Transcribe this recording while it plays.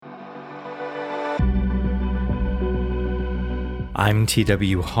I'm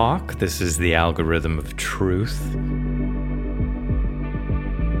T.W. Hawk. This is the Algorithm of Truth.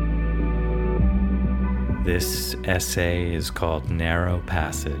 This essay is called Narrow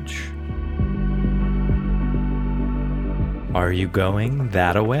Passage. Are you going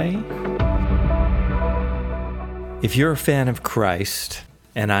that-a-way? If you're a fan of Christ,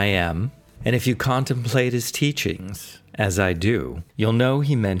 and I am, and if you contemplate his teachings, as I do, you'll know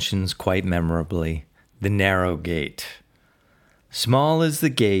he mentions quite memorably the narrow gate. Small is the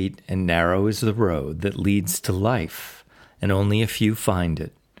gate and narrow is the road that leads to life, and only a few find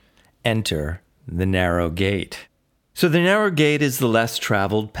it. Enter the narrow gate. So the narrow gate is the less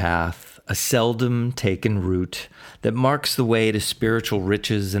traveled path, a seldom taken route that marks the way to spiritual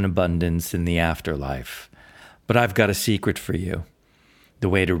riches and abundance in the afterlife. But I've got a secret for you. The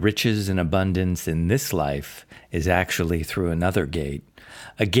way to riches and abundance in this life is actually through another gate,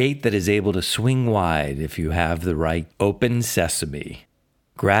 a gate that is able to swing wide if you have the right open sesame.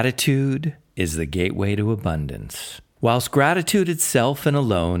 Gratitude is the gateway to abundance. Whilst gratitude itself and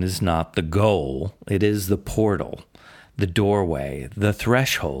alone is not the goal, it is the portal, the doorway, the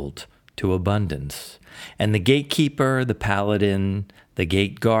threshold to abundance. And the gatekeeper, the paladin, the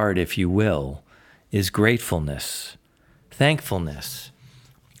gate guard, if you will, is gratefulness, thankfulness,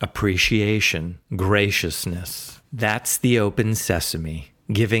 appreciation, graciousness. That's the open sesame,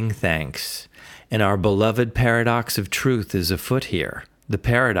 giving thanks. And our beloved paradox of truth is afoot here. The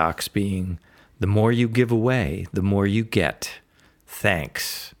paradox being, the more you give away, the more you get.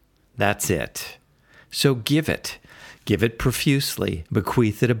 Thanks. That's it. So give it. Give it profusely.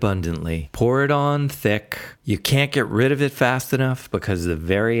 Bequeath it abundantly. Pour it on thick. You can't get rid of it fast enough because the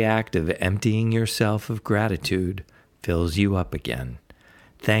very act of emptying yourself of gratitude fills you up again.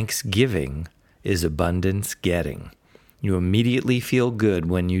 Thanksgiving is abundance getting. You immediately feel good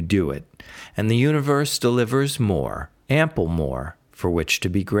when you do it, and the universe delivers more, ample more, for which to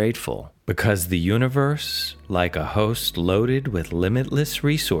be grateful. Because the universe, like a host loaded with limitless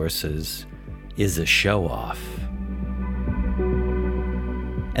resources, is a show-off.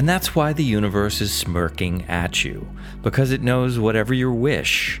 And that's why the universe is smirking at you, because it knows whatever you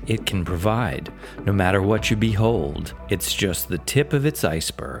wish, it can provide, no matter what you behold. It's just the tip of its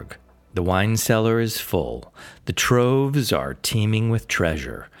iceberg. The wine cellar is full. The troves are teeming with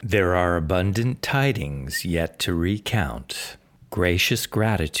treasure. There are abundant tidings yet to recount. Gracious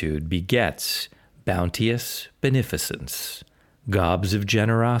gratitude begets bounteous beneficence, gobs of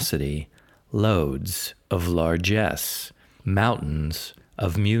generosity, loads of largesse, mountains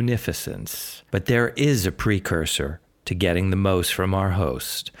of munificence. But there is a precursor to getting the most from our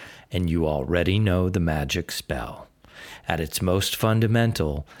host, and you already know the magic spell. At its most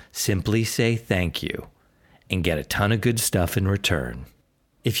fundamental, simply say thank you and get a ton of good stuff in return.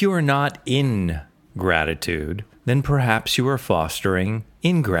 If you are not in gratitude, then perhaps you are fostering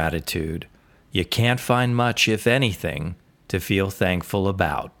ingratitude. You can't find much, if anything, to feel thankful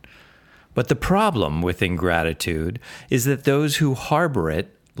about. But the problem with ingratitude is that those who harbor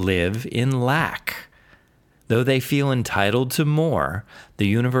it live in lack. Though they feel entitled to more, the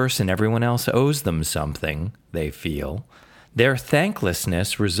universe and everyone else owes them something, they feel. Their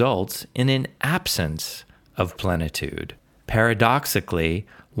thanklessness results in an absence of plenitude. Paradoxically,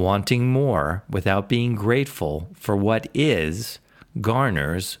 wanting more without being grateful for what is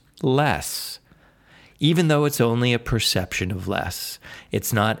garners less. Even though it's only a perception of less,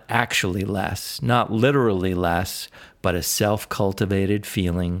 it's not actually less, not literally less, but a self-cultivated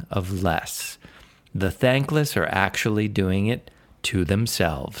feeling of less. The thankless are actually doing it to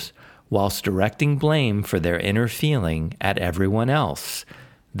themselves, whilst directing blame for their inner feeling at everyone else.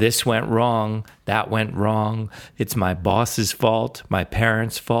 This went wrong, that went wrong, it's my boss's fault, my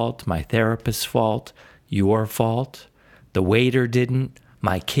parents' fault, my therapist's fault, your fault. The waiter didn't,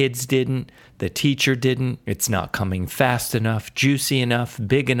 my kids didn't, the teacher didn't, it's not coming fast enough, juicy enough,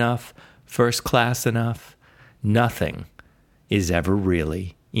 big enough, first class enough. Nothing is ever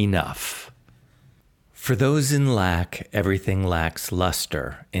really enough. For those in lack, everything lacks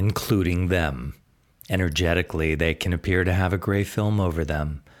luster, including them. Energetically, they can appear to have a gray film over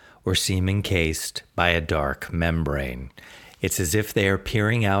them, or seem encased by a dark membrane. It's as if they are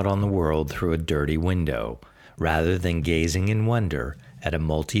peering out on the world through a dirty window, rather than gazing in wonder at a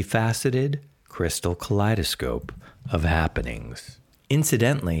multifaceted crystal kaleidoscope of happenings.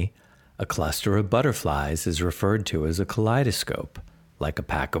 Incidentally, a cluster of butterflies is referred to as a kaleidoscope, like a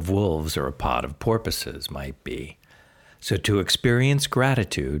pack of wolves or a pod of porpoises might be. So to experience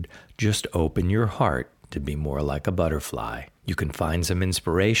gratitude, just open your heart to be more like a butterfly. You can find some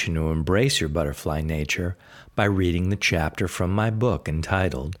inspiration to embrace your butterfly nature by reading the chapter from my book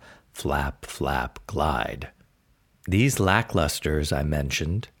entitled Flap, Flap, Glide. These lacklusters I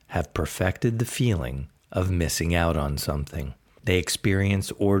mentioned have perfected the feeling of missing out on something. They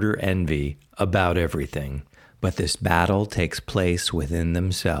experience order envy about everything, but this battle takes place within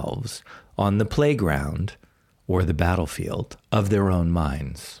themselves, on the playground or the battlefield of their own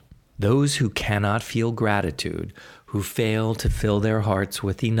minds. Those who cannot feel gratitude, who fail to fill their hearts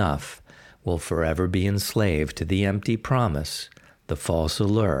with enough, will forever be enslaved to the empty promise, the false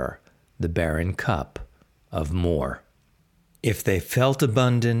allure, the barren cup of more. If they felt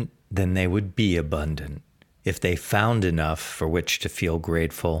abundant, then they would be abundant. If they found enough for which to feel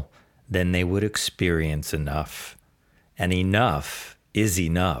grateful, then they would experience enough. And enough is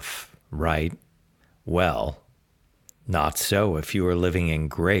enough, right? Well, not so if you are living in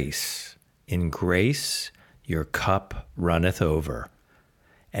grace. In grace, your cup runneth over.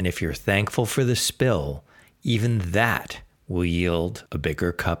 And if you're thankful for the spill, even that will yield a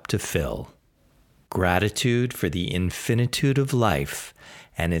bigger cup to fill. Gratitude for the infinitude of life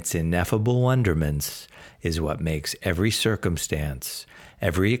and its ineffable wonderments is what makes every circumstance,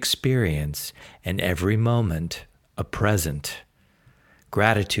 every experience, and every moment a present.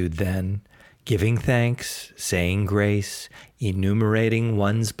 Gratitude, then, giving thanks, saying grace, enumerating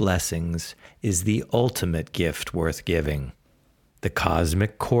one's blessings, is the ultimate gift worth giving. The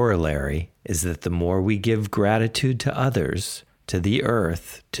cosmic corollary is that the more we give gratitude to others, to the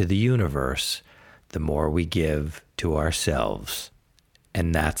earth, to the universe, the more we give to ourselves.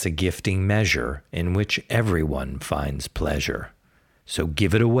 And that's a gifting measure in which everyone finds pleasure. So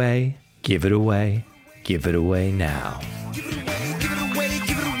give it away, give it away, give it away now. Give it away, give it away,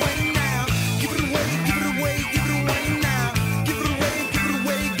 give it away now. Give it away, give it away, give it away now. Give it away, give it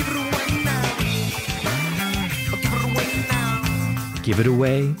away, give it away now. Give it away now. Give it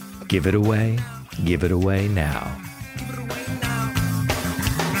away, give it away, give it away now. Give it away now. Give it away now. Give it away now.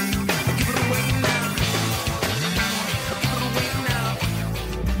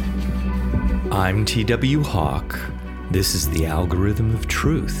 I'm T.W. Hawk. This is the Algorithm of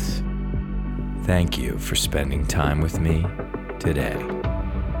Truth. Thank you for spending time with me today.